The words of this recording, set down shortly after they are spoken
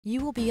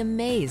You will be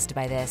amazed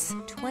by this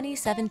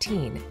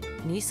 2017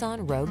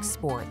 Nissan Rogue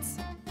Sports.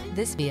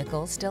 This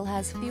vehicle still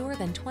has fewer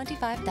than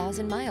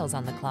 25,000 miles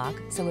on the clock,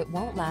 so it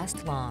won't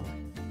last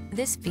long.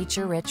 This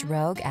feature-rich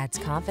Rogue adds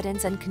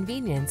confidence and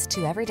convenience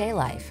to everyday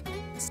life.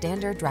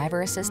 Standard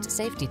driver assist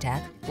safety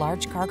tech,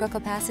 large cargo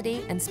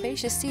capacity, and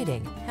spacious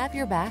seating have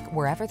your back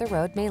wherever the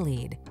road may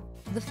lead.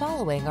 The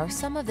following are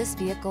some of this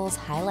vehicle's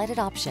highlighted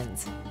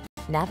options: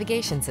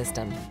 navigation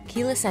system,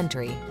 keyless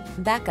entry,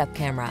 backup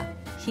camera,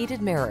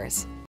 heated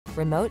mirrors,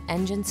 remote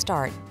engine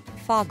start,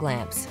 fog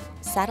lamps,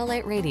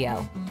 satellite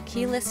radio,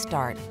 keyless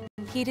start,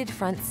 heated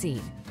front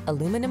seat,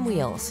 aluminum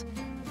wheels.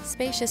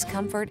 Spacious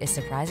comfort is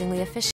surprisingly efficient.